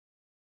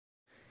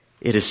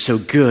It is so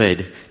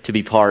good to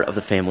be part of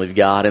the family of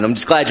God. And I'm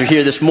just glad you're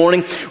here this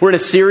morning. We're in a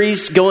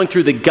series going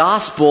through the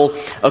gospel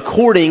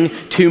according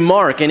to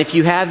Mark. And if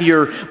you have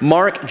your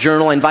Mark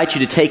journal, I invite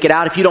you to take it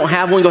out. If you don't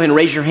have one, go ahead and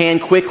raise your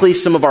hand quickly.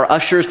 Some of our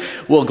ushers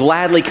will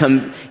gladly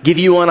come give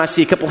you one. I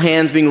see a couple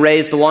hands being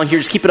raised along here.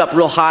 Just keep it up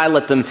real high.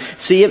 Let them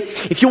see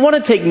it. If you want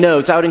to take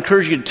notes, I would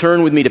encourage you to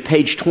turn with me to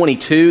page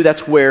 22.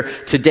 That's where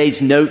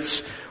today's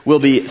notes will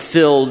be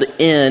filled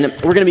in.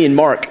 We're going to be in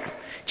Mark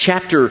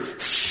chapter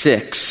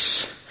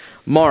 6.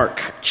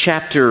 Mark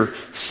chapter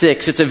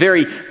 6. It's a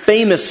very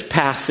famous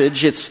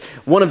passage. It's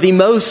one of the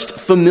most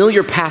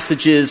familiar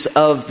passages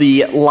of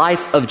the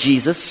life of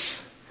Jesus.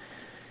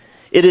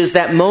 It is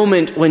that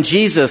moment when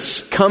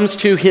Jesus comes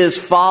to his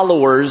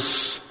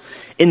followers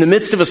in the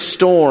midst of a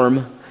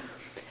storm,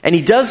 and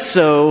he does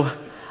so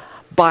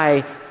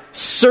by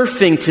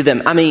surfing to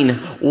them.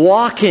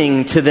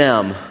 Walking to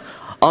them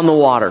on the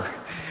water.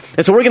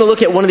 And so we're going to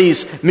look at one of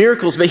these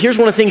miracles, but here's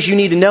one of the things you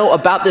need to know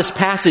about this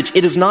passage.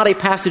 It is not a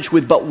passage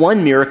with but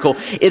one miracle.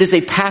 It is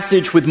a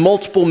passage with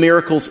multiple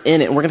miracles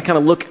in it. And we're going to kind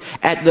of look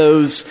at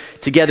those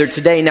together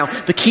today. Now,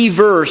 the key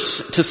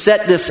verse to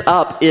set this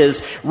up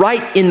is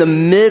right in the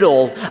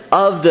middle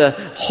of the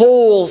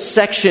whole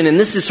section. And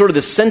this is sort of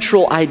the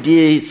central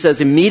idea. It says,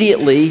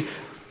 immediately,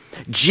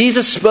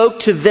 Jesus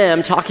spoke to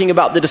them, talking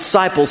about the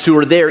disciples who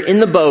were there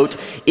in the boat,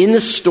 in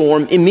the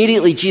storm.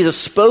 Immediately, Jesus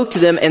spoke to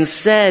them and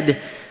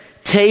said,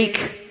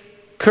 "Take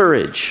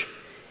courage.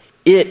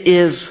 It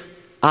is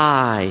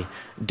I.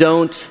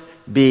 Don't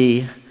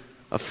be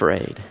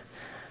afraid."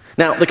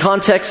 Now, the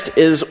context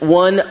is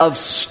one of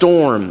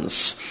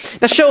storms.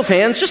 Now, show of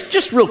hands,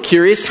 just real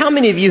curious, how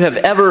many of you have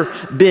ever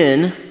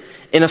been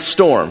in a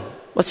storm?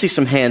 Let's see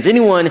some hands.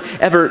 Anyone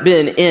ever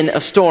been in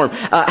a storm?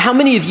 How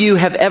many of you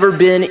have ever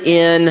been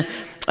in,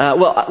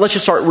 let's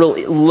just start real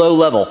low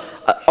level,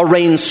 a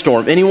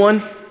rainstorm?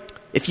 Anyone?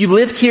 If you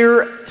lived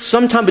here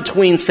sometime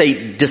between,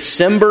 say,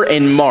 December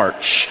and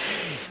March,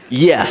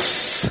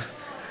 yes.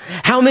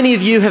 How many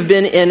of you have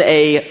been in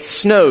a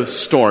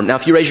snowstorm? Now,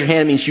 if you raise your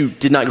hand, it means you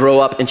did not grow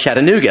up in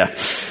Chattanooga.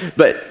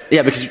 But,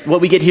 yeah, because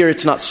what we get here,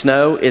 it's not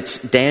snow, it's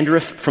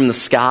dandruff from the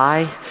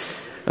sky.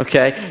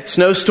 Okay,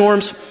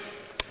 snowstorms.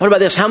 What about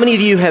this? How many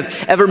of you have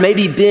ever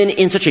maybe been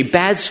in such a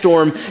bad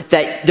storm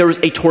that there was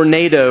a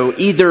tornado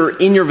either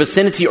in your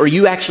vicinity or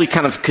you actually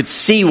kind of could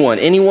see one?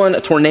 Anyone?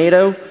 A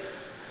tornado?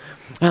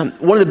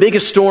 One of the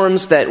biggest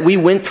storms that we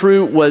went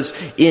through was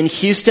in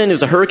Houston. It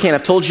was a hurricane.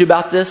 I've told you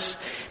about this.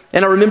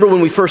 And I remember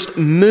when we first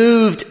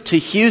moved to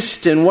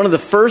Houston, one of the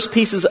first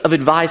pieces of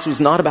advice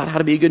was not about how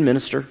to be a good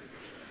minister.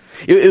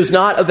 It was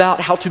not about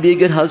how to be a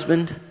good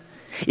husband.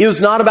 It was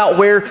not about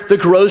where the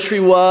grocery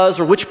was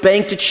or which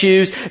bank to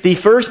choose. The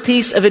first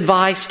piece of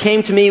advice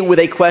came to me with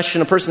a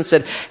question. A person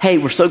said, "Hey,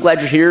 we're so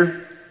glad you're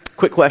here.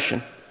 Quick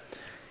question.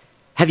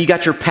 Have you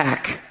got your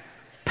pack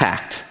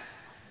packed?"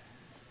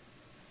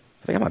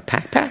 I got my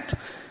pack packed? And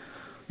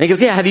he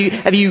goes, "Yeah,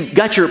 have you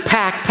got your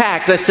pack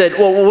packed?" I said,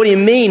 "Well, what do you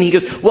mean?" He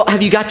goes, "Well,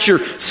 have you got your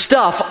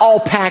stuff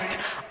all packed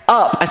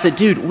up?" I said,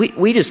 "Dude,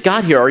 we just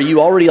got here. Are you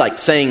already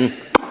saying,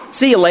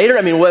 see you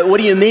later? What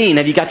do you mean?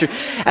 Have you got your..."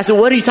 I said,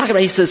 "What are you talking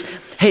about?" He says,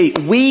 "Hey,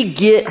 we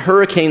get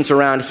hurricanes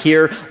around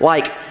here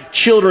like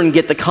children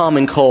get the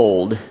common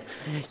cold.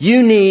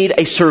 You need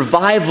a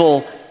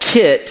survival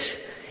kit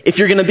if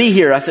you're going to be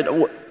here." I said,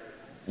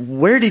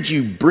 "Where did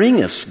you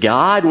bring us,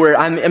 God?"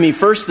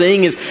 First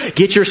thing is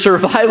get your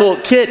survival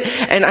kit.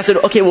 And I said,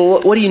 "Okay,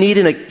 well, what do you need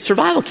in a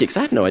survival kit?" Because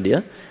I have no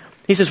idea.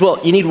 He says, "Well,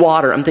 you need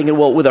water." I'm thinking,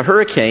 well, with a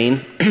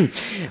hurricane,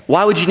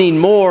 why would you need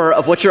more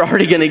of what you're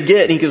already going to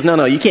get? And he goes,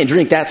 no, you can't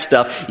drink that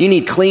stuff. You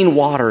need clean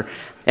water.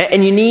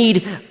 And you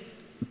need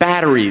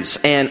batteries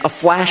and a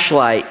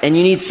flashlight, and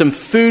you need some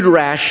food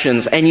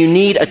rations, and you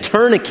need a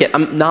tourniquet.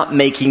 I'm not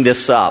making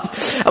this up.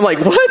 I'm like,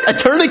 what? A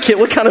tourniquet?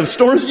 What kind of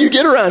storms do you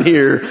get around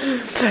here?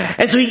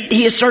 And so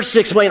he starts to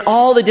explain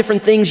all the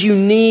different things you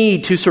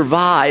need to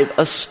survive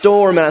a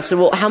storm. And I said,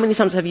 "Well, how many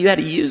times have you had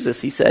to use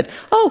this?" He said,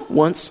 "Oh,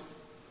 once."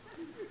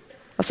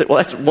 I said, "Well,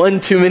 that's one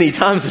too many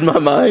times in my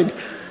mind."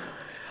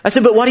 I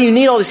said, "But why do you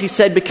need all this?" He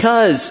said,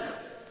 "Because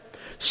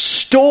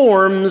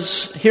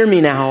storms," hear me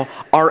now,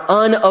 "are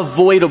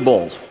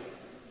unavoidable.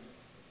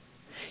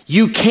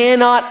 You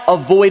cannot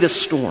avoid a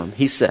storm,"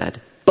 he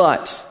said,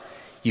 "but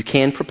you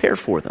can prepare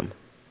for them."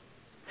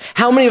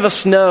 How many of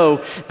us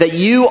know that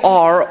you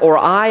are, or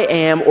I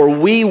am, or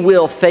we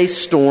will face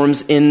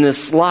storms in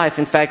this life?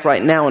 In fact,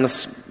 right now in a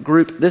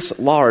group this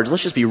large,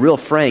 let's just be real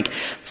frank.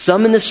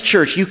 Some in this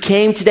church, you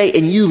came today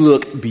and you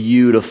look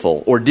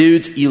beautiful. Or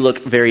dudes, you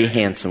look very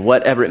handsome,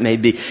 whatever it may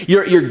be.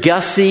 You're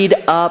gussied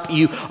up.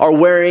 You are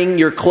wearing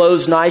your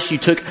clothes nice. You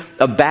took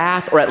a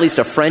bath, or at least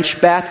a French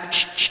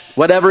bath.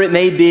 Whatever it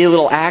may be, a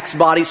little Axe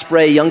body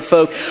spray, young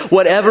folk,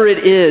 whatever it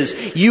is,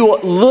 you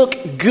look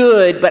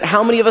good. But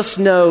how many of us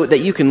know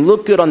that you can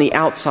look good on the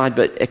outside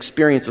but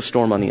experience a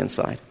storm on the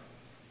inside?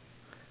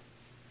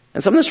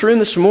 And some in this room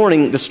this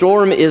morning, the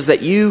storm is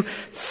that you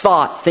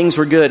thought things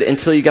were good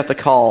until you got the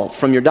call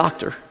from your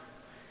doctor.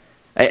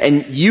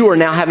 And you are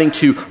now having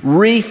to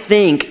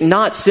rethink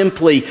not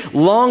simply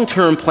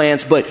long-term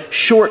plans, but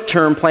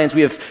short-term plans.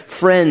 We have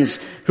friends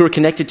who are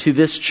connected to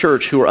this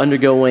church who are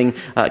undergoing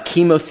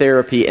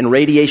chemotherapy and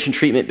radiation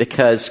treatment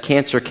because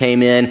cancer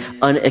came in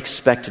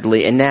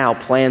unexpectedly, and now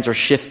plans are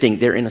shifting.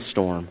 They're in a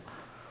storm.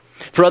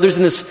 For others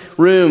in this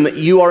room,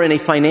 you are in a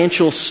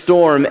financial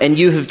storm, and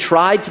you have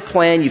tried to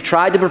plan, you've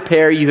tried to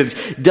prepare, you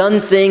have done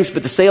things,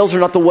 but the sales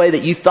are not the way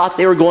that you thought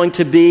they were going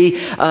to be.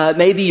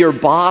 Maybe your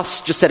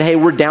boss just said, hey,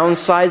 we're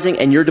downsizing,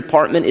 and your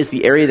department is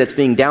the area that's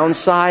being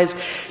downsized.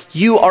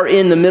 You are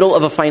in the middle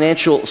of a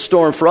financial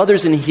storm. For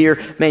others in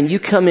here, man, you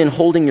come in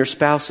holding your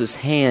spouse's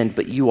hand,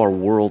 but you are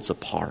worlds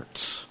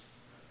apart.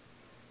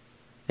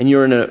 And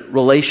you're in a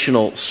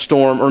relational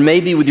storm, or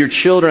maybe with your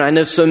children. I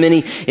know so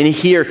many in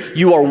here,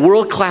 you are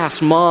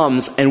world-class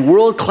moms and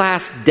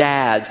world-class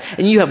dads,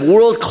 and you have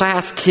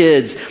world-class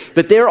kids.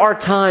 But there are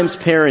times,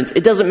 parents,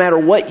 it doesn't matter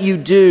what you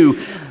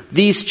do,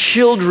 these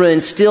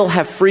children still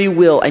have free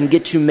will and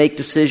get to make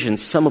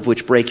decisions, some of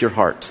which break your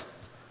heart.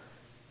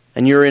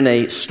 And you're in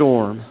a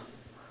storm.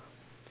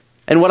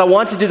 And what I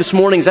want to do this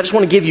morning is I just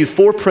want to give you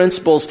 4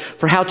 principles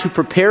for how to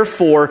prepare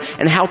for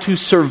and how to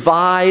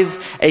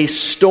survive a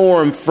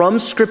storm from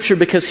Scripture.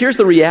 Because here's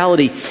the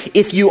reality.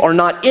 If you are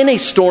not in a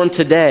storm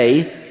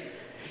today,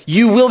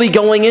 you will be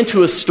going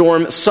into a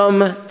storm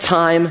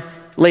sometime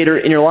later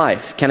in your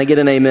life. Can I get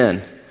an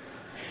amen?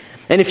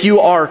 And if you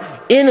are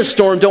in a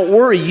storm, don't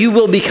worry, you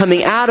will be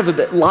coming out of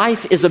it.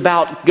 Life is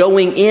about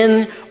going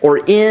in or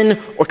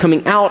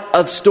coming out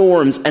of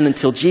storms. And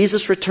until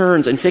Jesus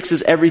returns and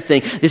fixes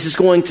everything, this is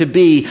going to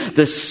be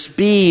the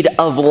speed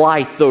of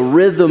life, the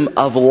rhythm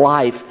of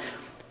life.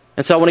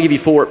 And so I want to give you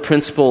 4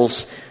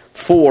 principles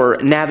for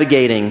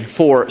navigating,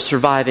 for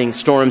surviving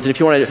storms. And if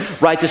you want to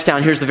write this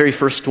down, here's the very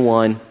first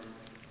one.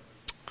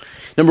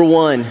 Number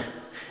 1,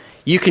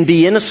 you can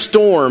be in a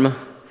storm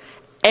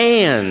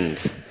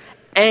and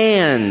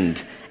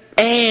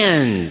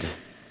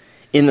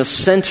in the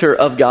center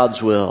of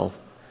God's will.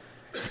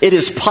 It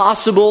is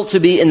possible to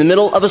be in the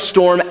middle of a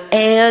storm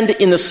and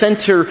in the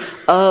center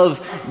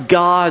of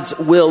God's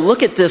will.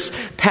 Look at this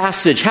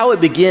passage, how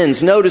it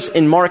begins. Notice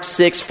in Mark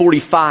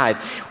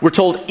 6:45, we're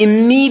told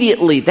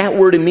immediately, that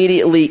word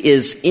immediately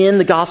is in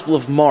the Gospel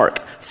of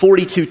Mark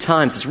 42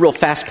 times. It's a real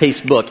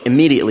fast-paced book.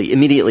 Immediately.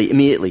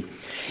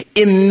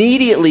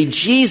 Immediately,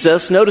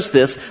 Jesus, notice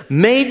this,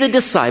 made the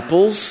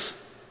disciples,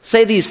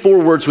 say these 4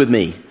 words with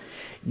me,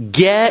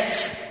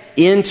 get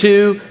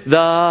into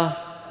the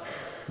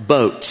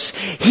boat.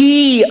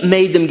 He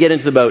made them get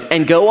into the boat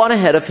and go on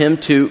ahead of him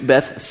to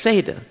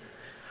Bethsaida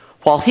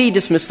while he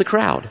dismissed the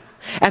crowd.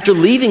 After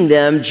leaving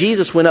them,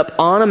 Jesus went up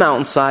on a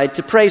mountainside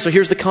to pray. So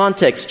here's the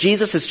context.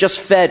 Jesus has just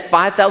fed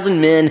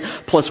 5,000 men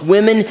plus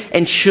women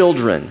and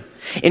children.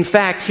 In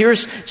fact,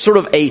 here's sort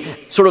of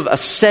a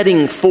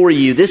setting for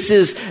you. This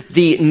is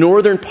the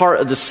northern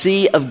part of the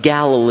Sea of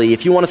Galilee.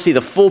 If you want to see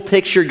the full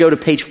picture, go to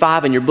page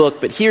 5 in your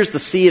book. But here's the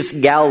Sea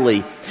of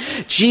Galilee.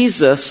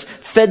 Jesus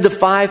fed the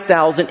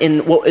 5,000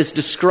 in what is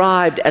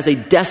described as a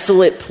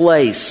desolate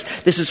place.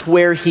 This is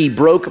where he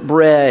broke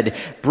bread,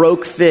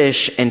 broke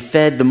fish, and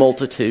fed the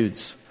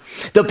multitudes.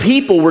 The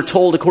people were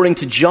told, according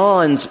to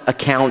John's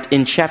account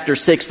in chapter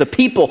 6, the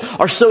people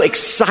are so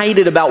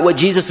excited about what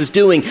Jesus is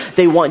doing.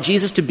 They want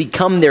Jesus to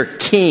become their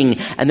king,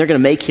 and they're going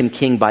to make him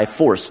king by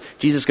force.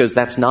 Jesus goes,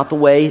 that's not the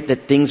way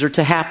that things are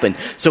to happen.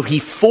 So he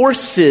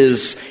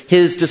forces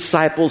his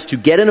disciples to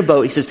get in a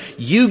boat. He says,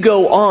 you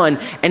go on,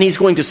 and he's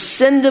going to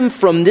send them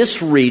from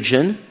this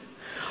region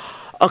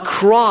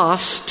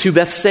across to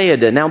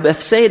Bethsaida. Now,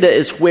 Bethsaida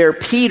is where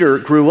Peter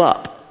grew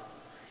up.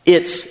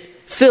 It's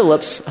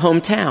Philip's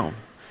hometown.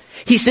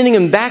 He's sending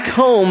him back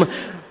home,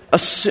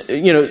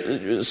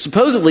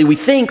 supposedly we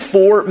think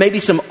for maybe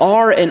some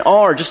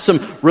R&R, just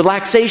some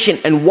relaxation.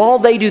 And while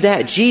they do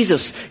that,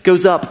 Jesus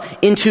goes up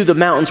into the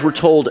mountains, we're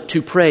told,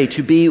 to pray,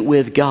 to be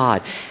with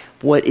God.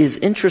 What is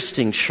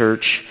interesting,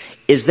 church,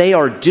 is they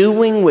are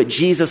doing what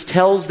Jesus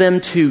tells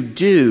them to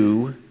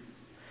do,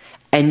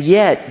 and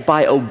yet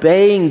by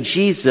obeying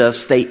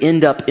Jesus, they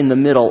end up in the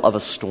middle of a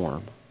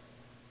storm.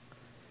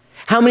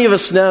 How many of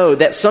us know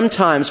that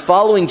sometimes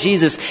following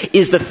Jesus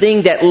is the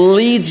thing that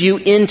leads you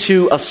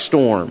into a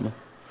storm?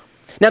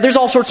 Now, there's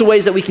all sorts of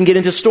ways that we can get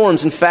into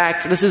storms. In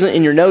fact, this isn't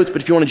in your notes,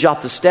 but if you want to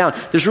jot this down,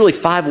 there's really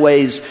 5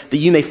 ways that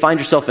you may find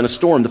yourself in a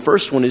storm. The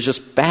first one is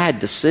just bad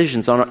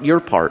decisions on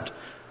your part.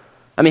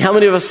 I mean, how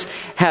many of us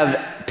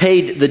have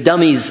paid the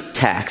dummies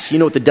tax? You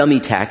know what the dummy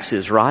tax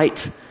is,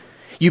 right?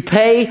 You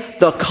pay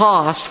the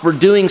cost for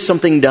doing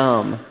something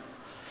dumb.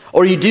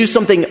 Or you do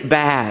something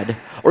bad,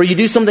 or you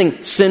do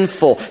something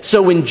sinful.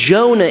 So when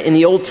Jonah in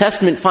the Old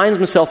Testament finds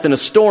himself in a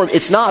storm,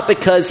 it's not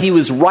because he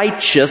was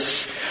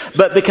righteous,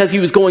 but because he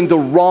was going the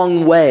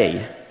wrong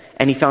way,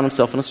 and he found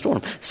himself in a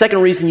storm.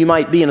 Second reason you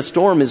might be in a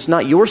storm is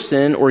not your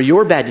sin or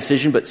your bad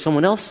decision, but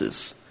someone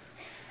else's.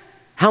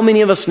 How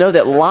many of us know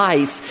that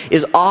life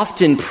is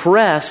often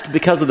pressed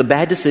because of the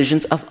bad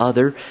decisions of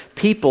other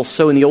people?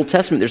 So in the Old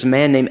Testament, there's a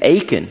man named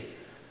Achan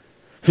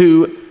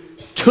who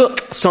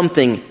took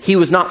something he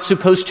was not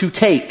supposed to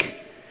take.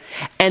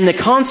 And the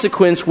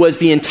consequence was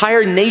the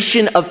entire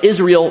nation of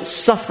Israel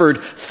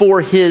suffered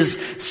for his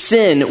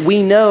sin.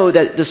 We know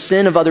that the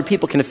sin of other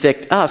people can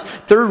affect us.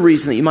 Third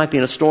reason that you might be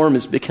in a storm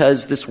is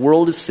because this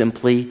world is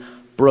simply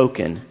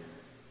broken.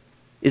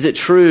 Is it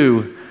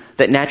true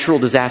that natural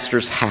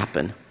disasters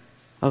happen?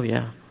 Oh,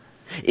 yeah.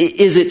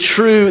 Is it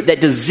true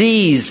that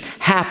disease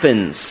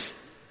happens?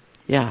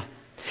 Yeah.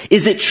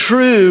 Is it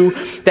true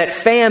that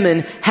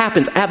famine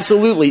happens?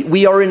 Absolutely.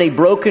 We are in a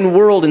broken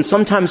world, and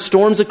sometimes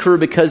storms occur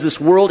because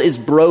this world is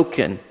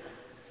broken.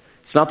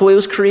 It's not the way it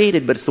was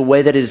created, but it's the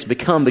way that it has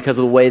become because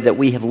of the way that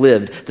we have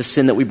lived, the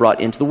sin that we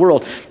brought into the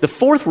world. The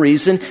fourth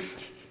reason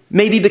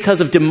may be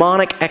because of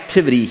demonic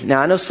activity. Now,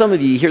 I know some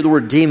of you hear the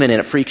word demon and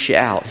it freaks you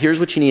out. Here's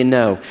what you need to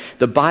know.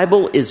 The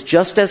Bible is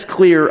just as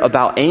clear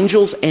about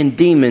angels and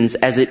demons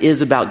as it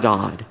is about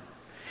God.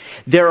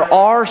 There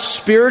are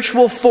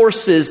spiritual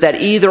forces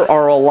that either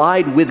are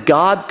allied with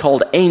God,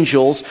 called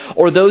angels,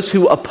 or those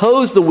who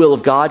oppose the will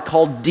of God,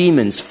 called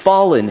demons,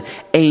 fallen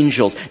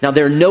angels. Now,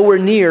 they're nowhere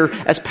near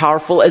as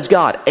powerful as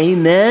God.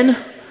 Amen?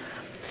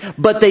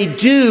 But they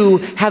do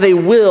have a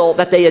will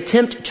that they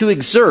attempt to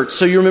exert.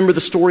 So you remember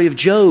the story of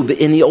Job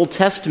in the Old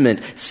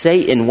Testament.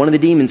 Satan, one of the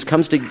demons,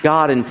 comes to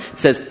God and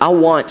says, I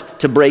want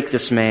to break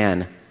this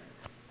man. And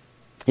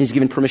he's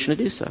given permission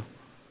to do so.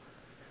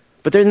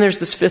 But then there's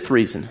this fifth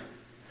reason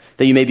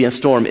that you may be in a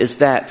storm, is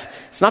that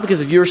it's not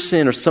because of your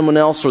sin or someone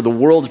else or the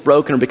world's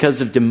broken or because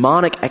of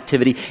demonic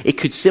activity. It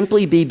could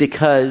simply be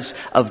because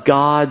of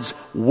God's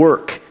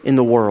work in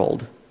the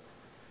world.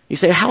 You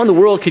say, how in the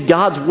world could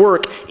God's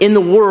work in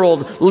the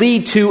world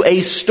lead to a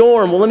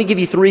storm? Well, let me give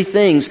you three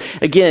things.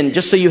 Again,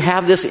 just so you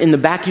have this in the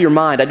back of your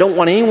mind. I don't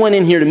want anyone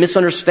in here to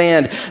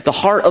misunderstand the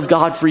heart of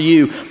God for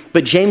you.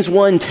 But James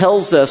 1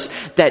 tells us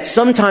that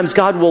sometimes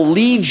God will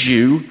lead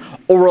you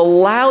or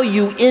allow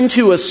you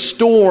into a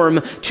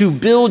storm to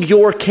build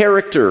your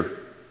character.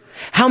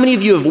 How many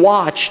of you have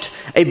watched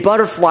a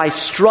butterfly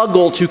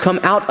struggle to come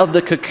out of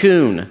the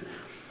cocoon?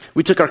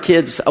 We took our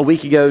kids a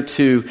week ago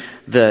to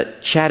the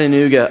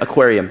Chattanooga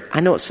Aquarium. I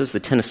know it says the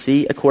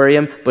Tennessee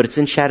Aquarium, but it's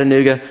in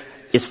Chattanooga.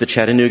 It's the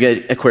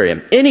Chattanooga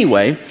Aquarium.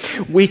 Anyway,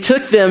 we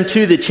took them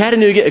to the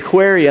Chattanooga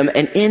Aquarium,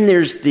 and in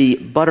there's the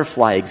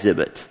butterfly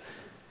exhibit.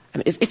 I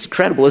mean, it's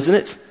incredible, isn't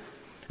it?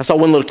 I saw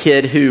one little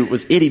kid who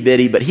was itty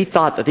bitty, but he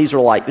thought that this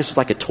was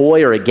like a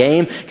toy or a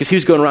game because he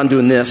was going around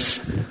doing this.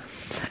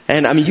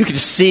 And I mean, you could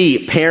just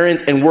see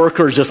parents and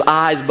workers just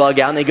eyes bug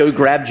out, and they go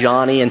grab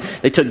Johnny, and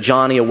they took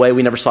Johnny away.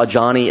 We never saw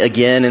Johnny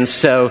again. And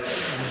so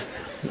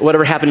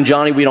whatever happened to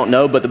Johnny, we don't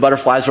know, but the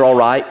butterflies are all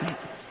right.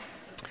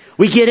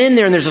 We get in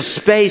there, and there's a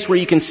space where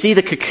you can see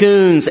the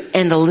cocoons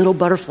and the little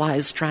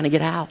butterflies trying to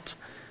get out.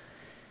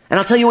 And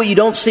I'll tell you what you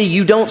don't see.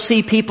 You don't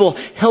see people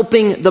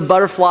helping the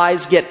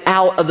butterflies get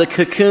out of the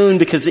cocoon,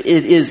 because it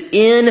is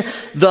in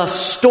the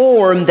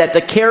storm that the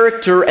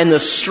character and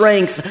the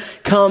strength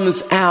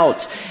comes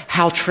out.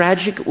 How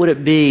tragic would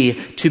it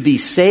be to be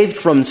saved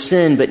from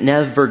sin but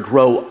never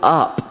grow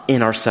up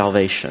in our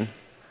salvation?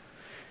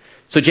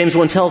 So James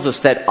 1 tells us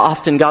that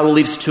often God will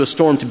lead us to a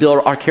storm to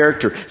build our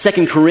character.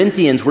 2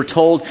 Corinthians, we're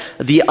told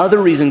the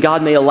other reason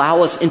God may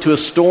allow us into a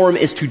storm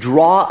is to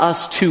draw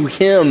us to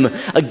Him.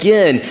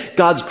 Again,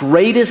 God's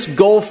greatest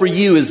goal for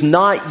you is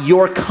not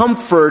your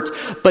comfort,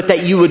 but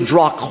that you would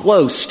draw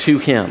close to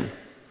Him.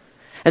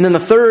 And then the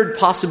third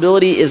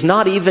possibility is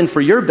not even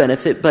for your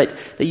benefit, but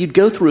that you'd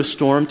go through a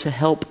storm to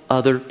help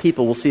other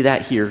people. We'll see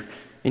that here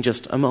in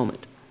just a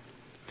moment.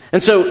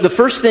 And so the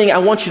first thing I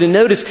want you to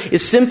notice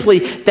is simply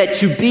that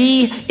to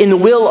be in the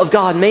will of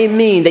God may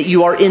mean that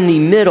you are in the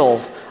middle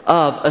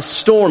of a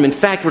storm. In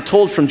fact, we're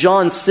told from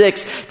John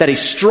 6 that a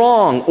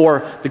strong,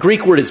 or the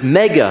Greek word is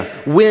mega,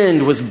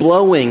 wind was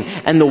blowing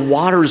and the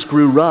waters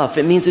grew rough.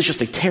 It means it's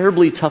just a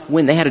terribly tough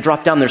wind. They had to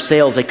drop down their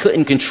sails. They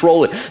couldn't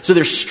control it. So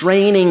they're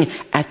straining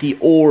at the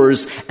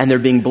oars and they're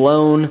being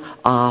blown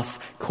off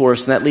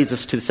course. And that leads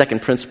us to the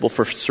second principle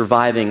for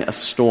surviving a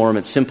storm.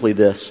 It's simply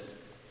this.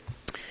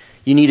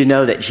 You need to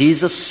know that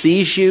Jesus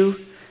sees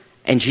you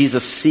and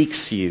Jesus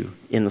seeks you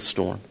in the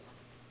storm.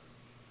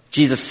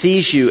 Jesus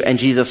sees you and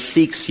Jesus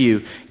seeks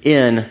you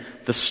in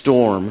the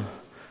storm.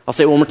 I'll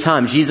say it one more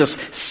time. Jesus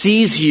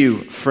sees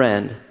you,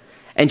 friend,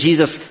 and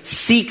Jesus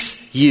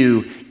seeks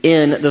you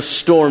in the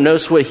storm.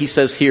 Notice what he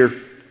says here.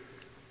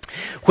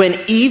 When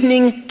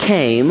evening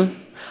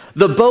came,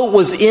 the boat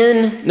was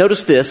in,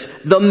 notice this,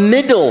 the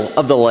middle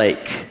of the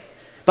lake.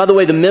 By the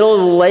way, the middle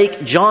of the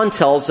lake, John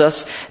tells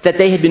us that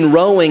they had been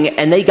rowing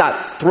and they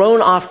got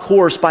thrown off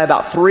course by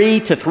about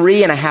 3 to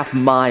 3.5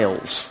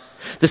 miles.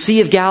 The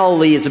Sea of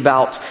Galilee is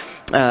about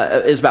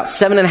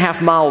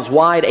 7.5 miles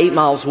wide, 8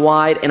 miles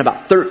wide, and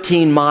about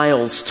 13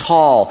 miles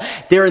tall.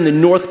 They're in the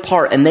north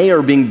part, and they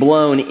are being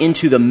blown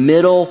into the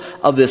middle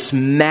of this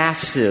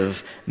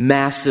massive,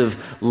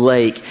 massive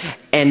lake.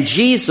 And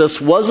Jesus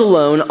was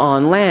alone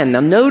on land. Now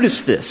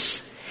notice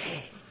this.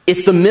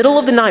 It's the middle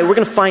of the night. We're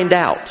going to find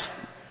out.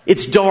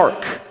 It's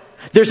dark.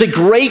 There's a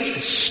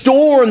great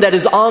storm that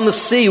is on the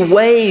sea.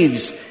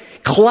 Waves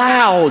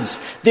Clouds.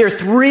 They're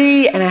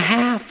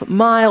 3.5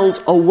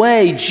 miles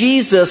away.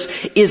 Jesus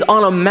is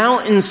on a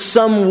mountain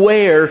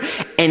somewhere,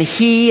 and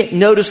he,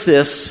 notice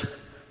this,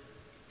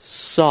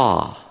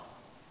 saw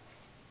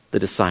the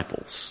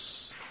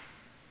disciples.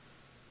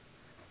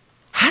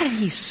 How did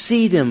he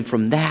see them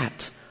from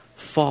that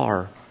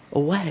far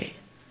away?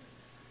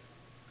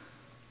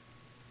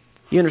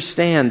 You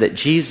understand that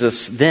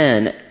Jesus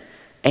then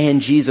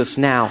and Jesus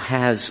now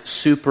has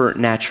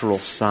supernatural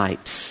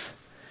sight.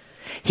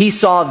 He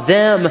saw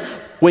them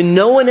when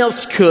no one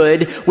else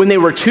could, when they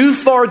were too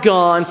far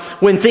gone,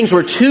 when things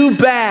were too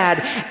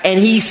bad, and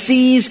he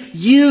sees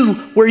you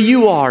where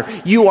you are.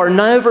 You are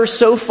never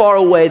so far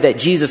away that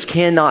Jesus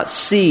cannot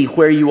see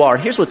where you are.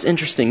 Here's what's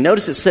interesting.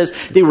 Notice it says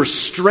they were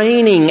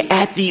straining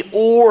at the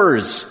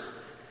oars.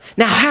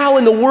 Now, how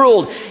in the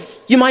world?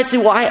 You might say,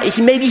 well,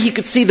 maybe he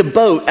could see the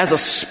boat as a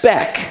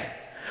speck.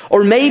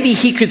 Or maybe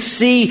he could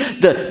see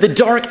the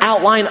dark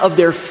outline of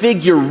their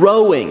figure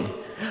rowing.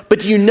 But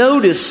do you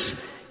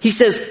notice, he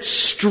says,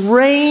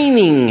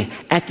 straining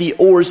at the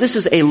oars. This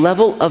is a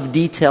level of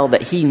detail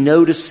that he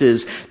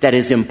notices that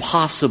is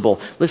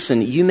impossible.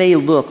 Listen, you may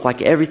look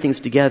like everything's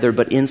together,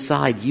 but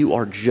inside you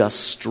are just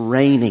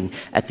straining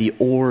at the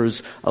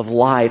oars of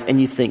life. And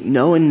you think,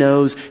 no one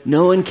knows,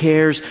 no one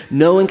cares,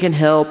 no one can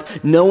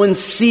help, no one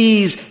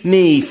sees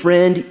me.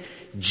 Friend,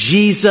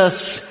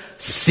 Jesus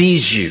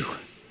sees you.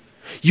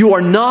 You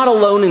are not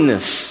alone in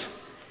this.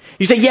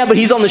 You say, yeah, but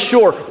he's on the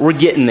shore. We're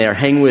getting there.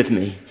 Hang with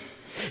me.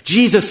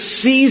 Jesus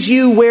sees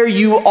you where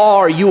you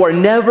are. You are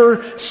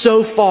never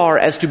so far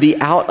as to be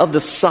out of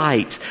the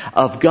sight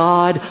of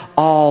God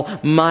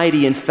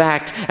Almighty. In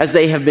fact, as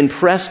they have been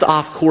pressed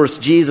off course,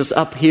 Jesus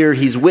up here,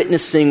 he's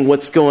witnessing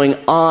what's going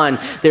on.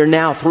 They're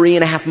now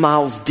 3.5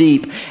 miles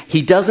deep.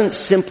 He doesn't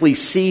simply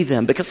see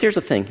them, because here's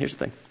the thing.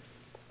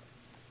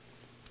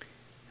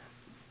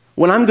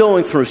 When I'm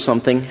going through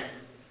something,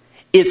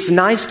 it's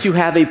nice to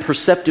have a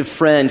perceptive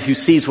friend who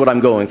sees what I'm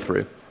going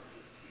through.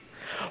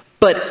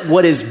 But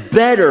what is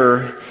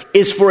better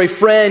is for a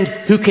friend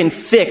who can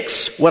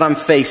fix what I'm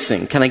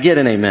facing. Can I get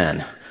an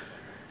amen?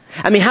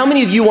 I mean, how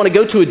many of you want to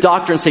go to a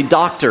doctor and say,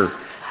 doctor,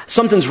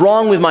 something's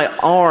wrong with my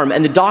arm,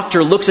 and the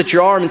doctor looks at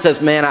your arm and says,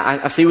 man,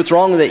 I see what's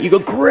wrong with it. You go,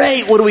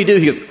 great, what do we do?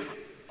 He goes,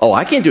 oh,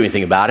 I can't do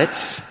anything about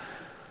it.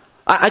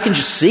 I can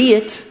just see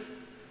it.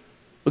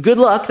 Well, good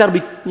luck. That'll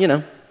be,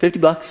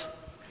 $50.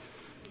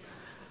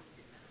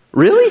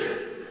 Really?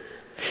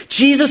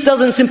 Jesus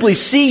doesn't simply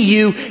see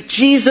you.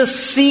 Jesus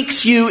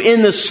seeks you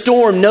in the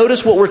storm.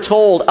 Notice what we're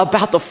told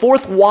about the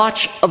fourth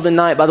watch of the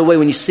night. By the way,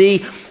 when you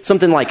see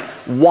something like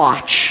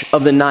watch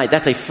of the night,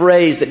 that's a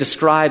phrase that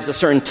describes a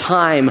certain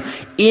time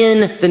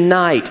in the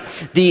night.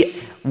 The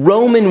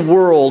Roman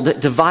world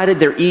divided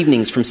their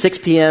evenings from 6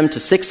 p.m. to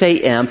 6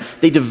 a.m.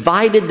 They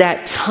divided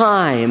that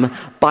time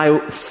by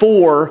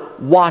 4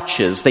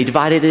 watches. They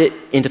divided it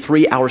into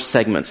 3-hour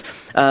segments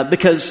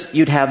because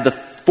you'd have the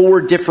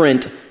 4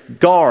 different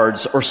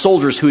guards or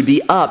soldiers who would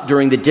be up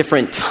during the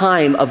different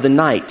time of the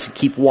night to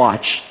keep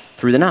watch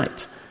through the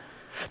night.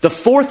 The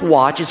fourth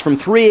watch is from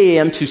 3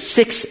 a.m. to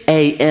 6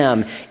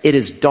 a.m. It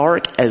is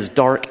dark as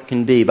dark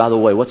can be. By the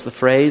way, what's the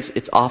phrase?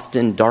 It's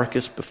often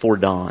darkest before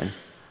dawn.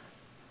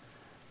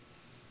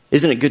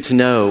 Isn't it good to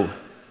know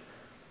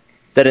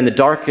that in the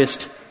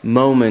darkest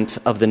moment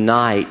of the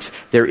night,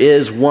 there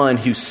is one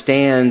who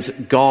stands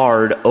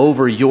guard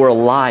over your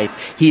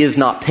life. He is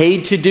not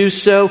paid to do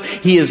so.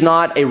 He is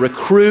not a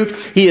recruit.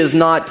 He is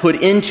not put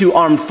into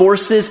armed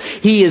forces.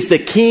 He is the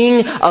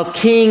King of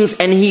Kings,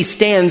 and he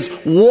stands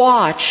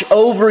watch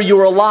over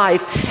your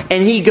life,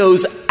 and he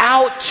goes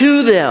out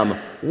to them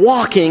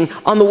walking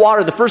on the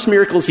water. The first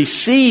miracle is he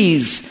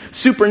sees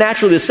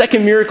supernaturally. The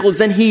second miracle is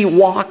then he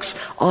walks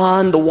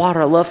on the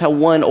water. I love how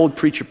one old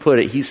preacher put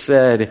it. He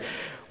said,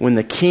 when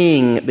the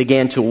king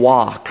began to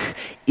walk,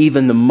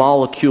 even the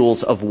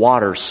molecules of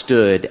water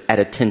stood at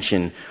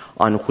attention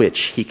on which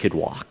he could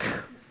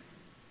walk.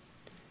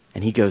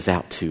 And he goes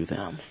out to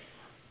them.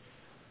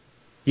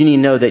 You need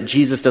to know that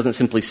Jesus doesn't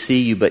simply see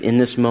you, but in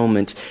this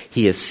moment,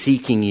 he is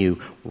seeking you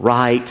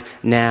right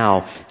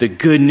now. The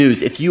good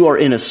news, if you are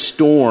in a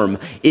storm,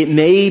 it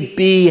may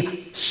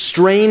be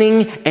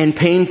straining and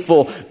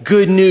painful.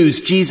 Good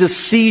news, Jesus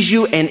sees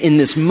you and in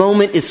this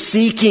moment is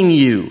seeking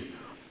you.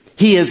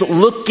 He is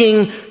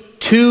looking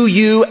to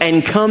you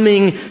and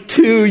coming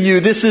to you.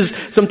 This is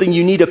something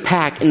you need to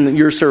pack in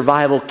your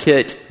survival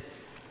kit.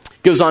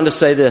 Goes on to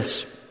say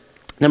this.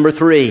 Number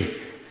 3,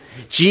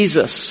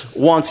 Jesus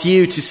wants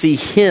you to see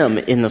him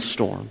in the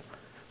storm.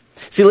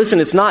 See,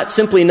 listen, it's not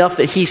simply enough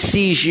that he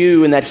sees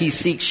you and that he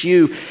seeks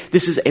you.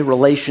 This is a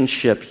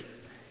relationship.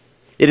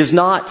 It is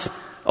not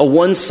a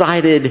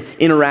one-sided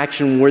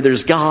interaction where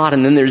there's God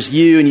and then there's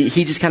you and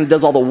he just kind of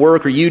does all the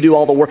work or you do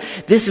all the work.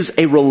 This is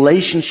a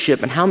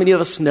relationship. And how many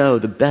of us know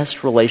the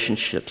best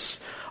relationships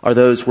are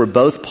those where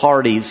both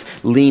parties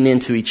lean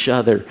into each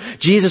other?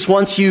 Jesus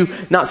wants you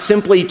not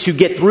simply to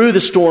get through the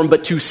storm,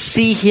 but to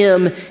see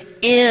him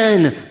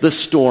in the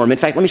storm. In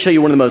fact, let me show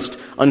you one of the most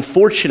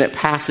unfortunate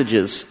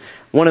passages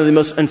One of the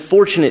most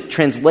unfortunate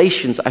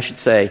translations, I should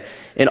say,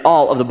 in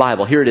all of the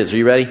Bible. Here it is. Are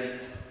you ready?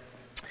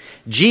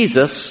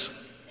 Jesus,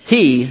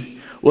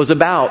 he was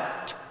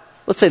about,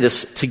 let's say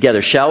this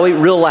together, shall we?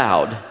 Real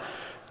loud.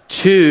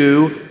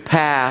 To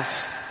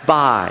pass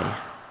by.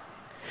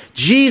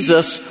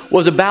 Jesus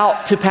was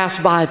about to pass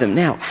by them.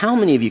 Now, how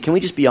many of you, can we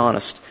just be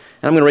honest?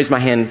 And I'm going to raise my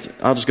hand.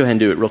 I'll just go ahead and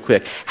do it real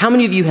quick. How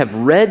many of you have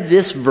read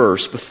this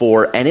verse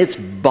before and it's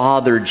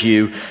bothered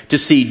you to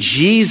see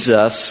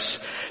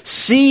Jesus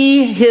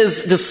see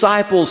his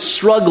disciples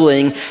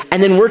struggling,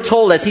 and then we're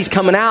told as he's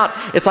coming out,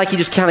 it's like he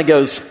just kind of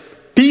goes,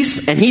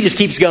 peace, and he just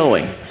keeps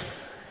going.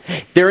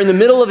 They're in the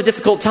middle of a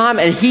difficult time,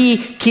 and he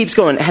keeps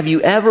going. Have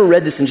you ever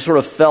read this and just sort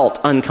of felt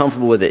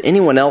uncomfortable with it?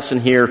 Anyone else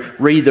in here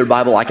read their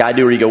Bible like I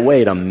do, or you go,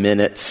 wait a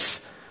minute.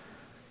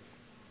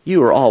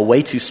 You are all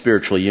way too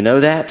spiritual, you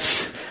know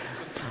that?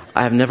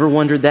 I have never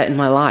wondered that in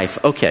my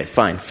life. Okay,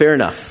 fine, fair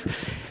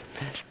enough.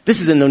 This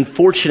is an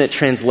unfortunate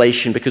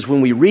translation because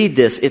when we read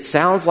this, it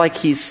sounds like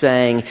he's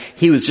saying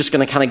he was just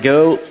going to kind of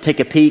go, take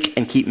a peek,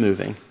 and keep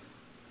moving.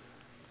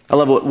 I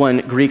love what one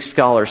Greek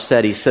scholar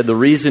said. He said, the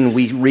reason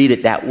we read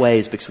it that way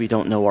is because we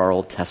don't know our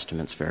Old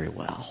Testaments very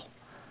well.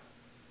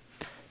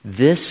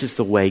 This is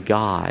the way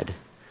God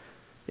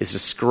is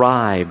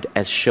described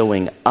as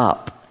showing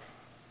up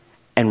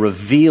and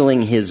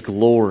revealing his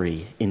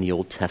glory in the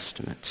Old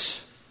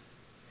Testament.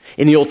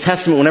 In the Old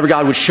Testament, whenever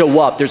God would show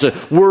up, there's a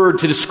word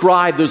to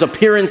describe those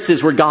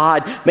appearances where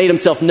God made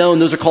himself known.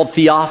 Those are called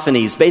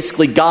theophanies,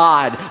 basically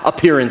God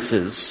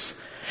appearances.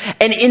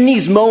 And in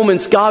these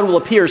moments, God will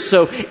appear.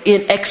 So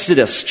in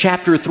Exodus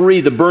chapter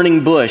 3, the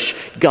burning bush,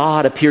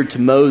 God appeared to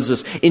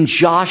Moses. In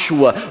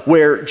Joshua,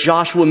 where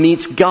Joshua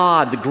meets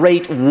God, the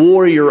great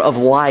warrior of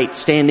light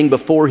standing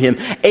before him.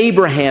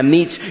 Abraham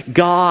meets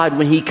God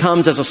when he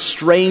comes as a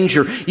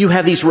stranger. You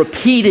have these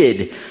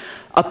repeated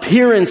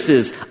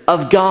appearances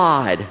of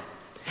God.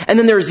 And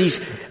then there's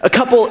a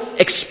couple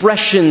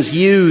expressions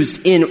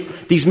used in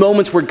these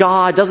moments where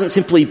God doesn't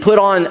simply put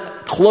on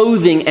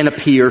clothing and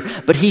appear,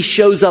 but he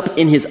shows up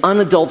in his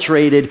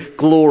unadulterated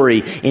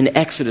glory in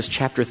Exodus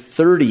chapter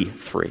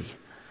 33.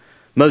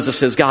 Moses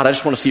says, God, I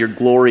just want to see your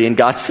glory. And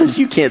God says,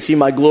 you can't see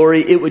my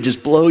glory. It would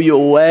just blow you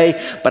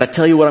away. But I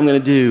tell you what I'm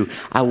going to do.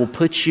 I will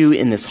put you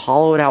in this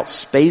hollowed out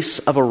space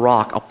of a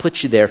rock. I'll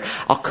put you there.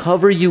 I'll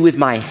cover you with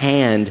my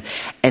hand,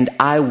 and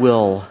I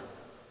will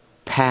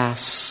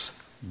pass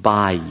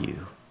by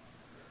you.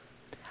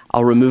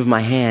 I'll remove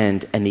my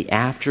hand, and the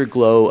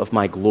afterglow of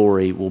my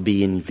glory will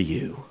be in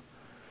view.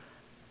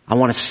 I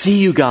want to see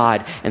you,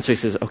 God. And so he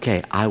says,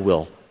 okay, I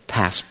will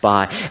pass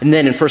by. And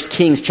then in 1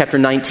 Kings chapter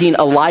 19,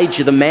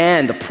 Elijah, the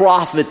man, the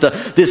prophet,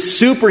 this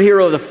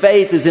superhero of the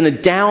faith is in a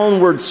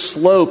downward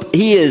slope.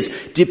 He is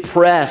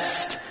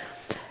depressed.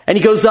 And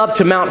he goes up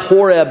to Mount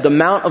Horeb, the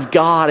Mount of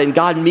God, and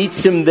God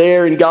meets him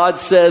there, and God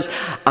says,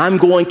 I'm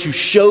going to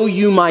show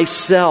you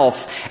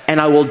myself, and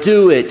I will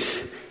do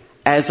it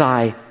as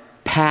I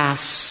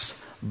pass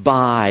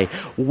by.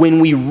 When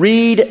we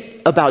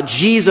read about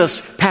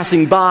Jesus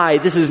passing by,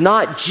 this is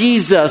not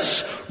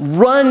Jesus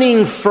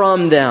running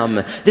from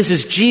them. This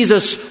is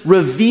Jesus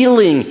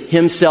revealing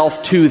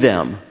himself to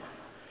them.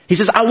 He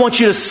says, I want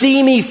you to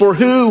see me for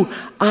who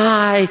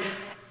I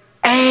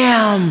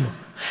am.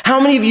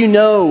 How many of you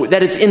know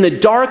that it's in the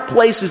dark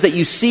places that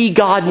you see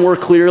God more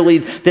clearly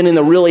than in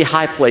the really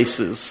high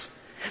places?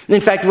 And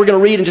in fact, we're going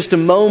to read in just a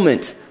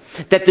moment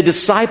that the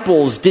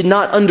disciples did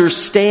not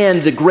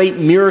understand the great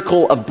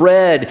miracle of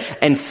bread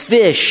and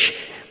fish.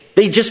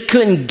 They just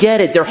couldn't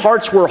get it. Their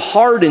hearts were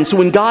hardened. So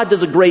when God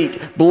does a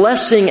great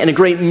blessing and a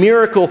great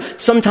miracle,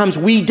 sometimes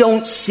we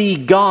don't see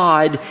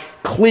God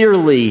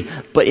clearly,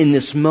 but in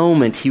this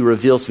moment, he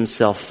reveals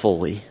himself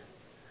fully.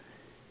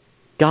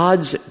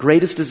 God's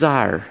greatest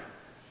desire,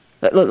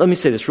 let me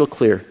say this real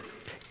clear.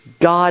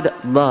 God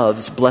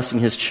loves blessing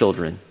his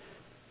children.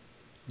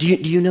 Do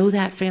you know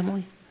that,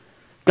 family?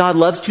 God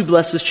loves to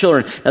bless his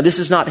children. Now, this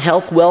is not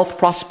health, wealth,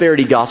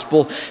 prosperity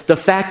gospel. The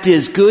fact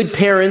is, good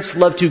parents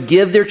love to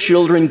give their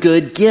children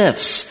good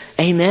gifts.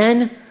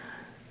 Amen?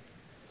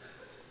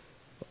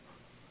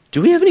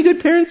 Do we have any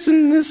good parents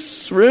in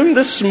this room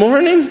this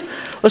morning?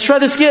 Let's try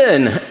this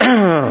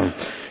again.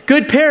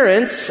 Good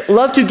parents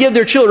love to give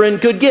their children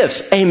good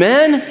gifts.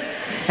 Amen?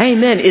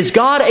 Amen. Is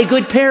God a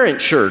good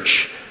parent,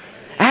 church?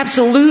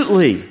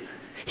 Absolutely.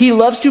 He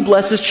loves to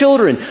bless his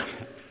children.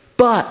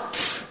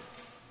 But,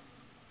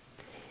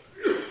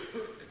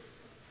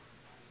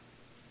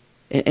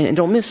 and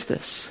don't miss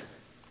this,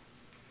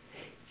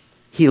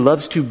 he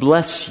loves to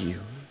bless you.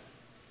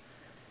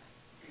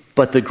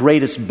 But the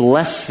greatest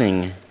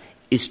blessing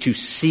is to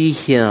see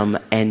him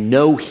and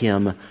know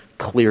him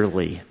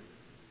clearly.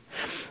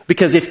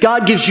 Because if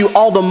God gives you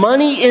all the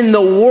money in the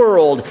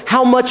world,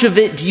 how much of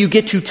it do you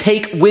get to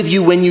take with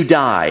you when you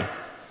die?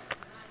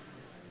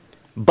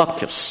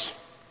 Bupkis.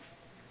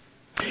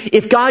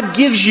 If God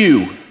gives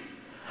you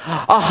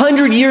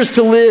 100 years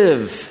to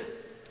live,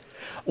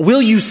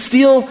 will you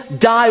still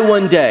die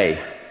one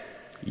day?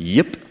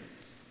 Yep.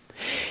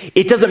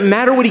 It doesn't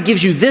matter what he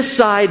gives you this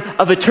side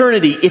of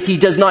eternity. If he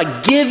does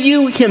not give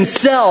you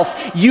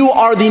himself, you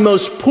are the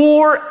most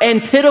poor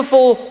and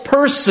pitiful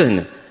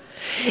person.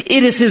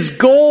 It is his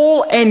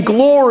goal and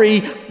glory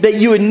that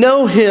you would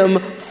know him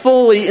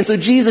fully. And so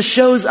Jesus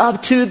shows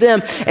up to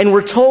them, and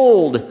we're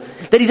told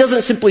that he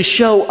doesn't simply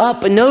show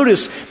up. And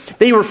notice,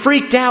 they were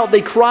freaked out.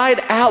 They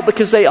cried out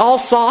because they all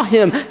saw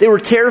him. They were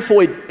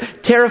terrified.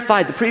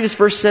 The previous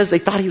verse says they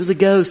thought he was a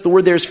ghost. The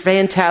word there is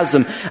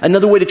phantasm.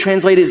 Another way to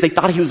translate it is they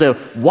thought he was a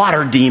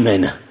water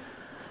demon.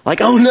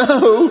 Like, oh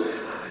no,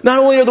 not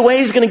only are the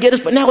waves going to get us,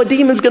 but now a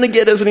demon's going to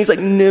get us. And he's like,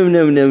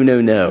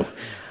 no.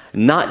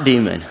 Not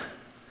demon,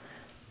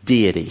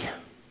 deity.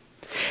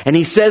 And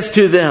he says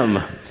to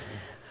them,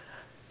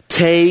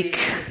 take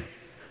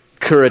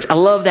courage. I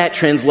love that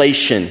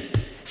translation.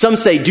 Some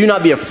say, do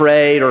not be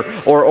afraid,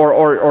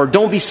 or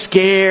don't be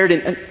scared.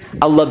 And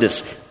I love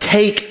this.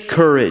 Take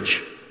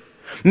courage.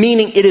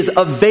 Meaning it is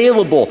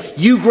available.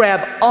 You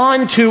grab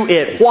onto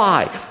it.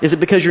 Why? Is it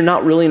because you're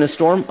not really in a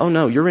storm? Oh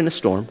no, you're in a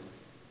storm.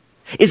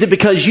 Is it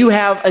because you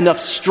have enough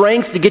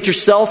strength to get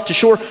yourself to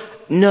shore?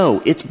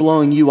 No, it's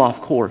blowing you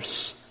off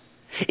course.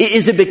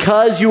 Is it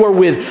because you are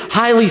with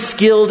highly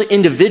skilled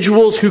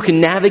individuals who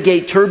can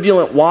navigate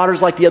turbulent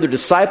waters like the other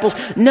disciples?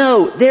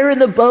 No, they're in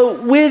the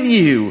boat with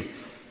you.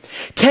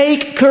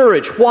 Take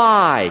courage.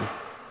 Why?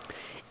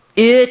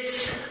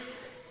 It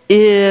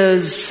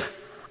is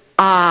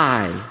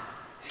I,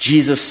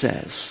 Jesus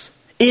says.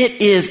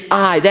 It is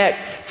I.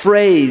 That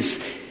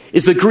phrase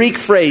is the Greek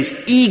phrase,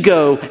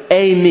 ego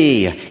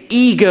eimi.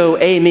 Ego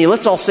eimi.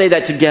 Let's all say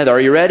that together.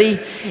 Are you ready?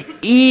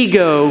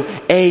 Ego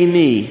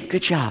eimi.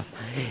 Good job.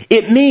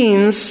 It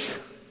means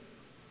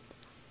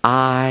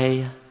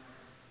I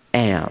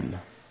am.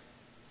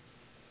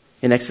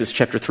 In Exodus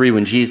chapter 3,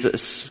 when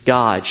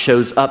God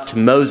shows up to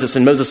Moses,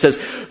 and Moses says,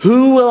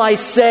 who will I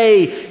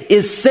say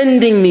is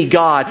sending me,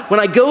 God?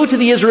 When I go to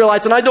the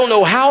Israelites and I don't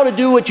know how to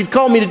do what you've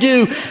called me to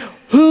do,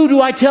 who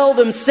do I tell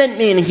them sent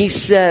me? And he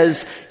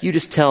says, you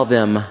just tell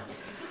them,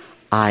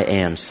 I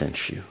am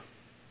sent you.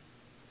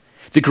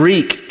 The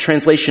Greek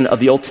translation of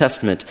the Old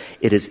Testament,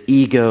 it is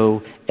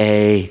ego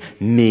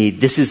eimi.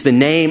 This is the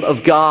name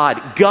of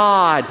God.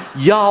 God,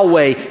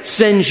 Yahweh,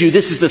 sends you.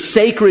 This is the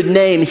sacred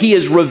name. He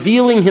is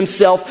revealing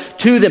himself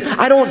to them.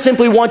 I don't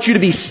simply want you to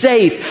be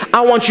safe.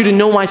 I want you to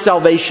know my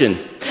salvation.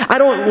 I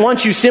don't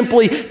want you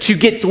simply to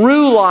get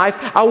through life.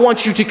 I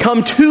want you to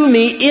come to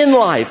me in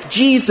life.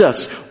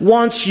 Jesus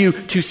wants you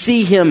to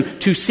see him,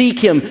 to seek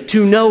him,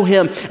 to know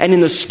him. And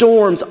in the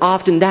storms,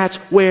 often that's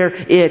where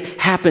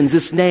it happens.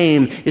 This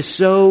name is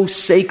so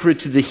sacred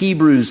to the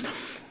Hebrews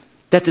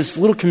that this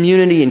little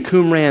community in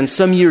Qumran,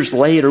 some years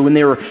later, when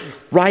they were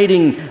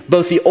writing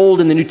both the Old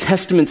and the New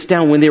Testaments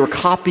down, when they were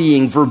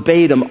copying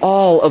verbatim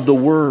all of the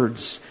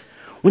words,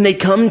 when they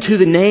come to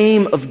the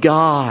name of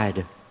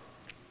God,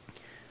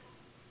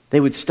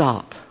 they would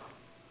stop.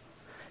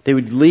 They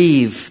would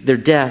leave their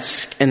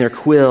desk and their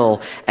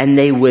quill, and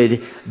they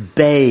would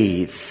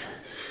bathe.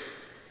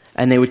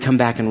 And they would come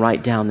back and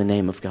write down the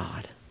name of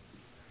God.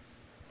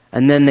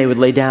 And then they would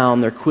lay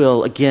down their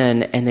quill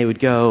again, and they would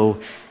go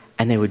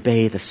and they would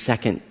bathe a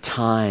second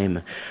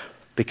time,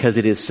 because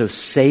it is so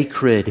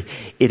sacred.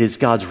 It is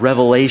God's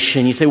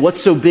revelation. You say,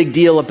 what's so big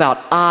deal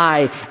about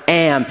I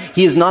am?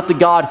 He is not the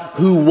God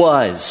who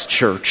was,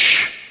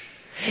 church.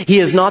 He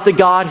is not the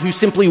God who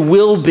simply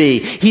will be.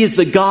 He is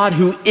the God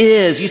who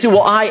is. You say,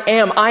 well, I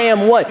am. I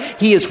am what?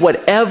 He is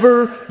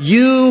whatever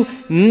you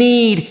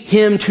need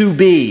him to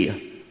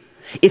be.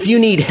 If you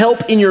need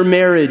help in your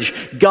marriage,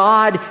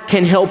 God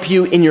can help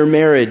you in your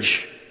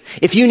marriage.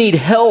 If you need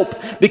help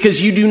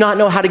because you do not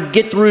know how to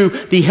get through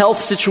the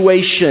health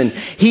situation,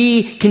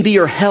 he can be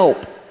your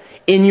help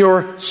in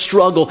your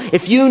struggle.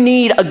 If you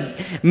need a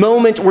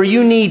moment where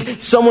you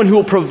need someone who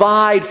will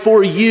provide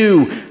for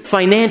you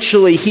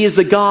financially, he is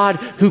the God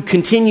who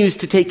continues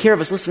to take care of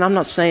us. Listen, I'm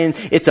not saying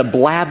it's a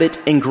blab it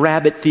and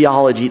grab it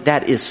theology.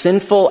 That is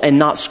sinful and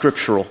not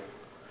scriptural.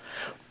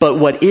 But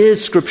what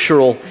is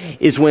scriptural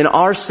is when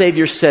our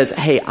Savior says,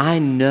 hey, I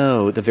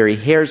know the very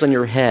hairs on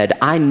your head.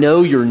 I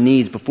know your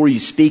needs before you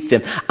speak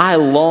them. I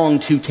long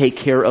to take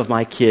care of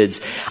my kids.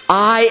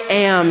 I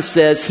am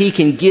says he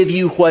can give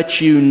you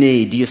what you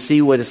need. Do you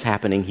see what is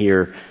happening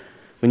here?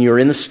 When you're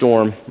in the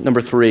storm,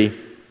 number 3,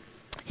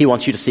 he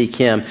wants you to seek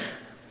him.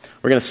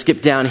 We're going to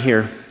skip down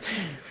here.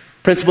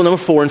 Principle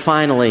number 4, and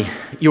finally,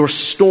 your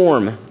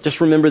storm.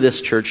 Just remember this,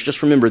 church.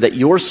 Just remember that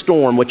your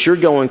storm, what you're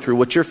going through,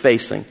 what you're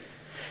facing,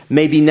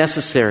 may be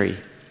necessary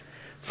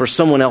for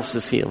someone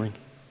else's healing.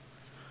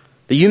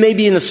 That you may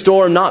be in the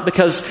storm not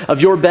because of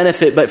your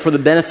benefit, but for the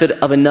benefit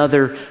of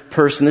another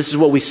person. This is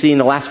what we see in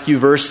the last few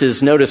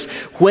verses. Notice,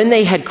 when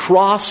they had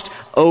crossed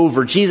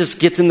over, Jesus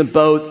gets in the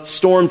boat, the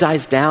storm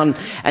dies down,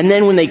 and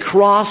then when they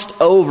crossed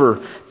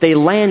over, they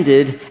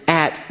landed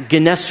at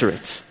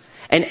Gennesaret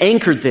and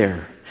anchored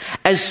there.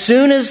 As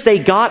soon as they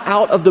got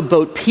out of the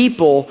boat,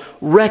 people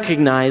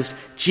recognized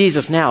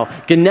Jesus. Now,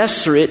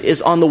 Gennesaret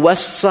is on the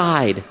west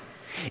side.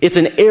 It's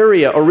an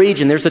area, a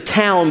region. There's a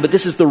town, but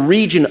this is the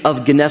region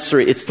of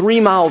Gennesaret. It's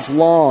 3 miles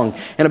long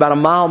and about a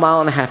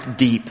mile and a half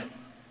deep.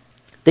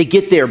 They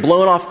get there,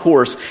 blown off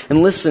course.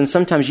 And listen,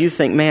 sometimes you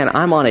think, man,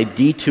 I'm on a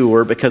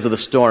detour because of the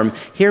storm.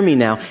 Hear me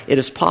now. It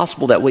is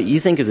possible that what you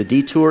think is a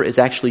detour is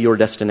actually your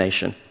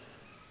destination.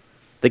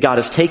 That God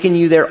has taken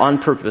you there on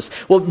purpose.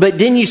 Well, but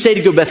didn't you say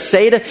to go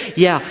Bethsaida?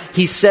 Yeah,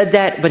 he said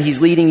that, but he's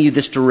leading you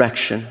this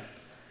direction.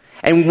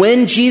 And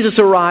when Jesus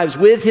arrives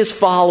with his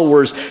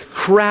followers,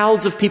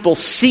 crowds of people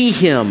see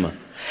him.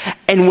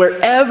 And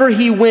wherever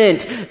he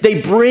went,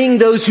 they bring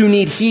those who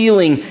need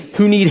healing,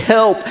 who need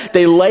help.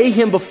 They lay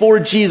him before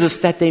Jesus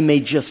that they may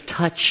just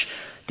touch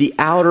the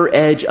outer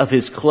edge of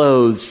his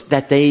clothes,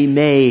 that they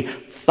may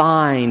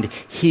find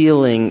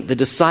healing. The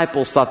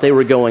disciples thought they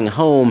were going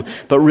home,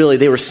 but really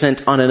they were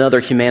sent on another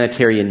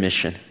humanitarian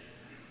mission.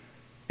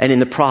 And in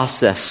the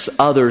process,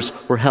 others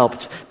were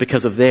helped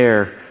because of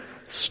their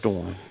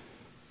storm.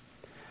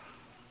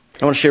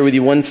 I want to share with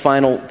you one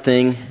final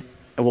thing,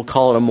 and we'll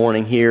call it a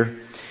morning here.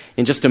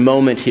 In just a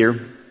moment here,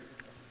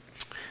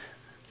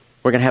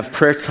 we're going to have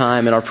prayer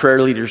time, and our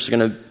prayer leaders are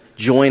going to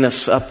join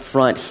us up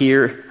front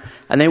here.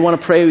 And they want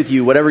to pray with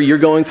you, whatever you're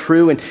going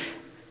through. And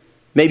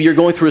maybe you're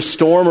going through a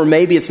storm, or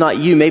maybe it's not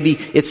you. Maybe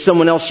it's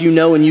someone else you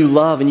know and you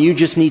love, and you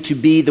just need to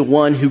be the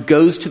one who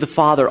goes to the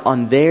Father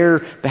on their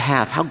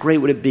behalf. How great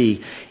would it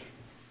be?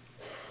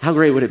 How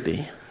great would it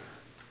be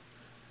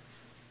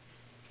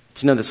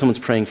to know that someone's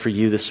praying for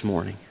you this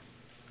morning?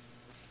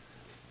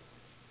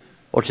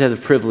 Or to have the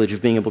privilege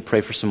of being able to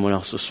pray for someone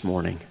else this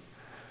morning.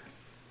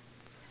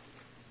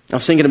 I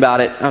was thinking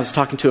about it. I was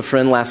talking to a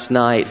friend last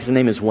night. His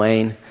name is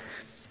Wayne.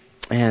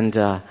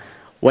 And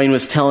Wayne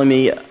was telling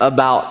me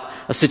about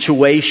a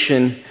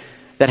situation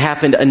that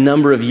happened a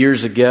number of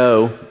years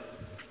ago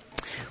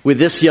with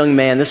this young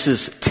man. This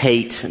is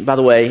Tate. By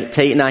the way,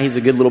 Tate and I, he's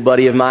a good little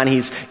buddy of mine.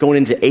 He's going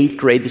into 8th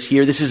grade this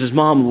year. This is his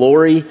mom,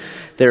 Lori.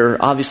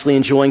 They're obviously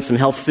enjoying some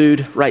health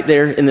food right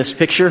there in this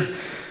picture.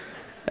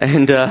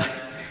 And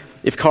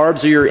if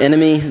carbs are your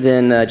enemy,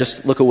 then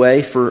just look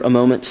away for a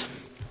moment.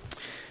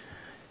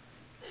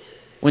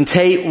 When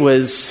Tate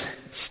was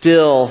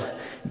still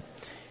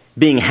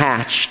being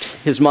hatched,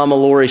 his mama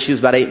Lori, she was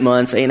about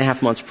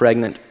 8.5 months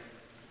pregnant.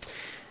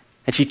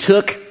 And she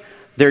took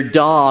their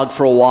dog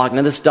for a walk.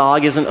 Now this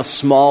dog isn't a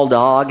small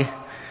dog,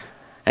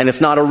 and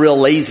it's not a real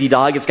lazy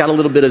dog. It's got a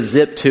little bit of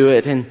zip to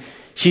it. And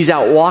she's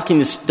out walking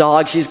this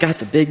dog. She's got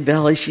the big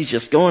belly. She's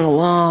just going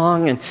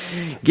along and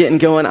getting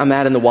going. I'm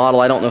adding the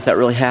waddle. I don't know if that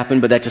really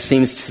happened, but that just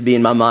seems to be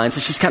in my mind. So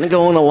she's kind of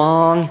going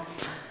along.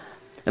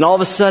 And all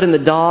of a sudden, the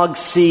dog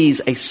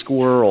sees a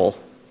squirrel.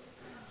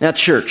 Now,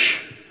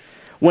 church,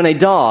 when a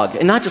dog,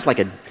 and not just like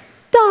a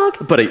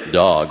dog, but a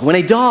dog. When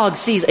a dog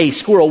sees a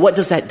squirrel, what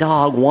does that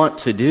dog want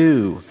to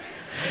do?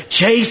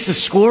 Chase the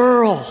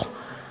squirrel.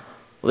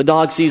 Well, the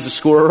dog sees the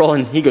squirrel,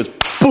 and he goes,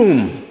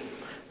 boom,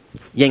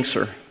 yanks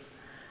her.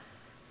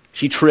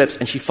 She trips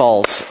and she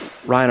falls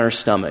right on her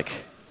stomach.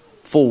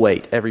 Full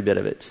weight, every bit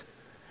of it.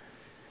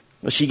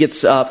 Well, she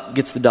gets up,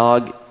 gets the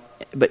dog,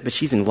 but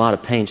she's in a lot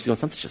of pain. She's going,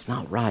 something's just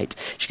not right.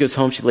 She goes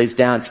home, she lays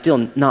down, it's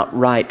still not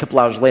right. A couple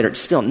hours later,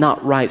 it's still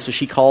not right. So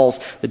she calls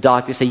the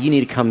doctor. They say, you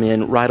need to come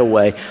in right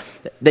away.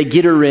 They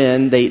get her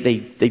in. They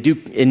do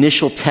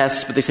initial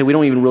tests, but they say, we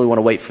don't even really want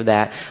to wait for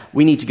that.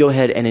 We need to go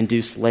ahead and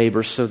induce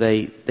labor. So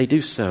they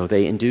do so.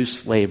 They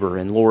induce labor.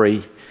 And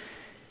Lori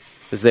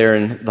is there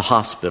in the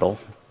hospital.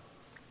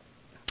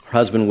 Her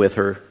husband with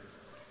her.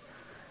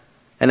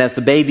 And as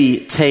the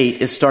baby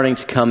Tate is starting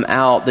to come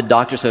out, the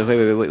doctor says,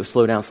 wait,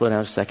 slow down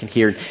a second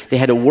here. They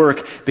had to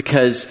work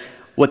because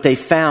what they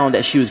found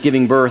as she was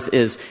giving birth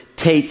is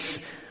Tate's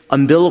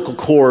umbilical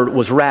cord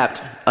was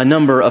wrapped a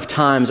number of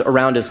times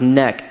around his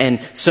neck.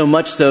 And so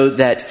much so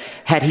that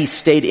had he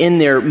stayed in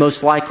there,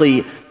 most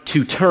likely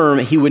to term,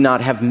 he would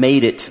not have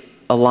made it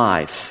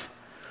alive.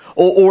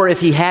 Or if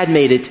he had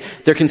made it,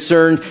 they're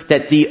concerned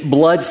that the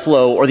blood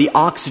flow or the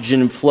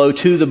oxygen flow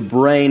to the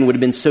brain would have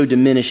been so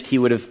diminished he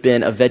would have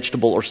been a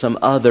vegetable or some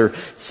other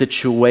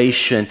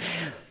situation.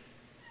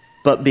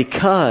 But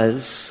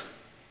because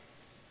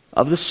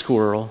of the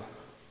squirrel,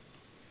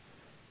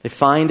 they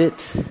find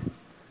it.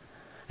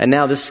 And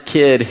now this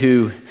kid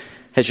who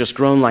has just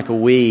grown like a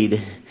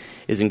weed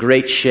is in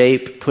great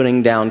shape,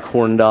 putting down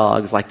corn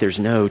dogs like there's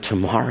no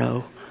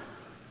tomorrow.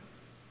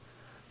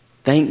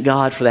 Thank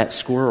God for that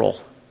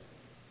squirrel.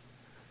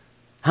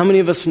 How many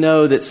of us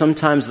know that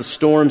sometimes the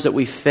storms that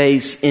we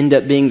face end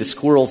up being the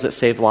squirrels that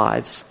save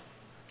lives?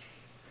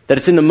 That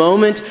it's in the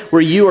moment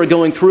where you are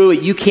going through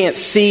it, you can't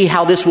see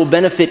how this will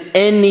benefit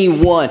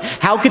anyone.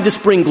 How could this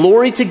bring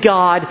glory to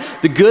God,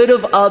 the good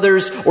of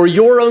others, or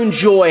your own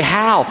joy?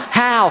 How?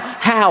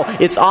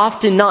 It's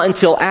often not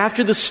until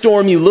after the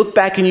storm you look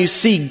back and you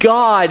see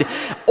God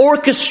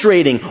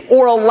orchestrating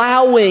or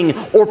allowing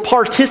or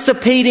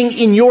participating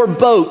in your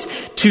boat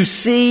to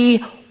see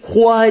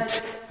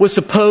what was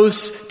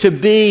supposed to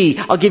be.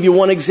 I'll give you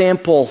one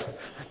example.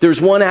 There's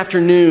one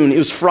afternoon, it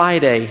was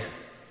Friday,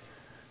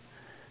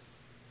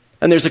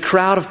 and there's a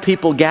crowd of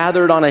people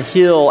gathered on a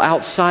hill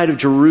outside of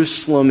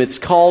Jerusalem. It's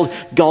called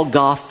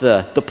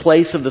Golgotha, the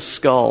place of the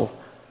skull.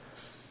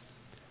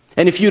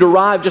 And if you'd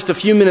arrived just a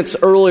few minutes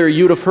earlier,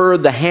 you'd have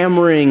heard the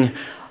hammering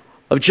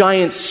of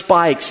giant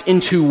spikes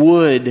into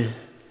wood.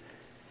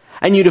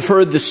 And you'd have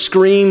heard the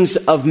screams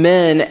of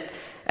men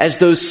as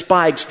those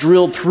spikes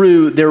drilled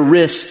through their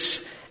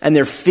wrists and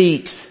their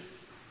feet.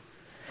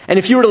 And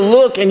if you were to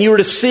look and you were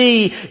to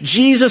see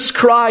Jesus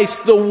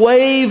Christ, the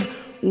wave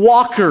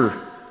walker,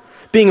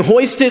 being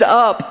hoisted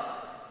up,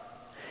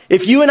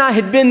 if you and I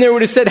had been there,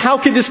 would have said, how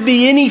could this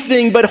be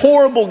anything but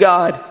horrible,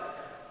 God?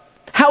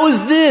 How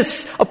is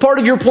this a part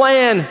of your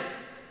plan?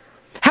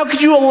 How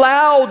could you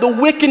allow the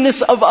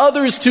wickedness of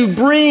others to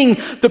bring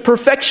the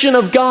perfection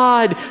of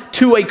God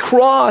to a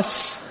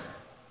cross?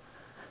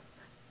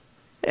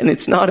 And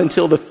it's not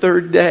until the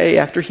third day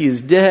after he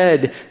is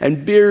dead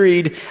and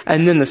buried,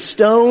 and then the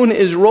stone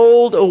is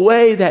rolled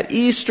away that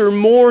Easter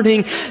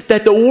morning,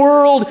 that the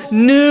world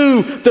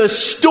knew the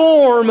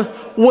storm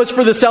was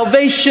for the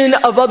salvation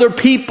of other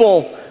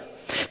people.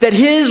 That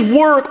his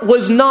work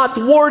was not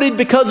thwarted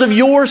because of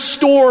your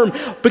storm,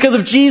 because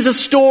of Jesus'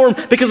 storm,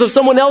 because of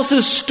someone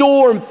else's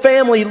storm.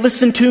 Family,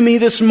 listen to me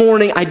this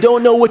morning. I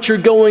don't know what you're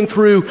going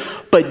through,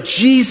 but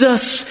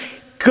Jesus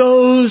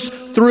goes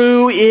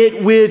through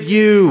it with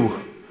you.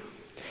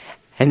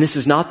 And this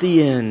is not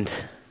the end,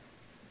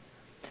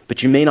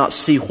 but you may not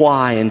see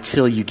why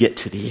until you get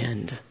to the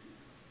end.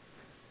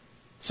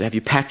 So have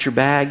you packed your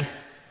bag?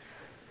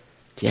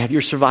 Do you have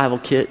your survival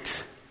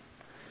kit?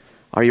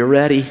 Are you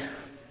ready?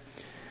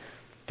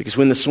 Because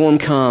when the storm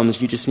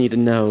comes, you just need to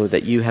know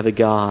that you have a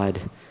God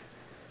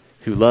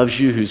who loves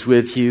you, who's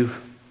with you.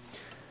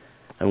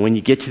 And when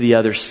you get to the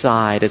other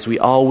side, as we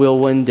all will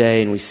one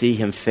day, and we see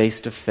him face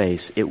to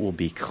face, it will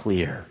be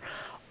clear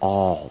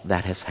all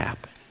that has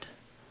happened.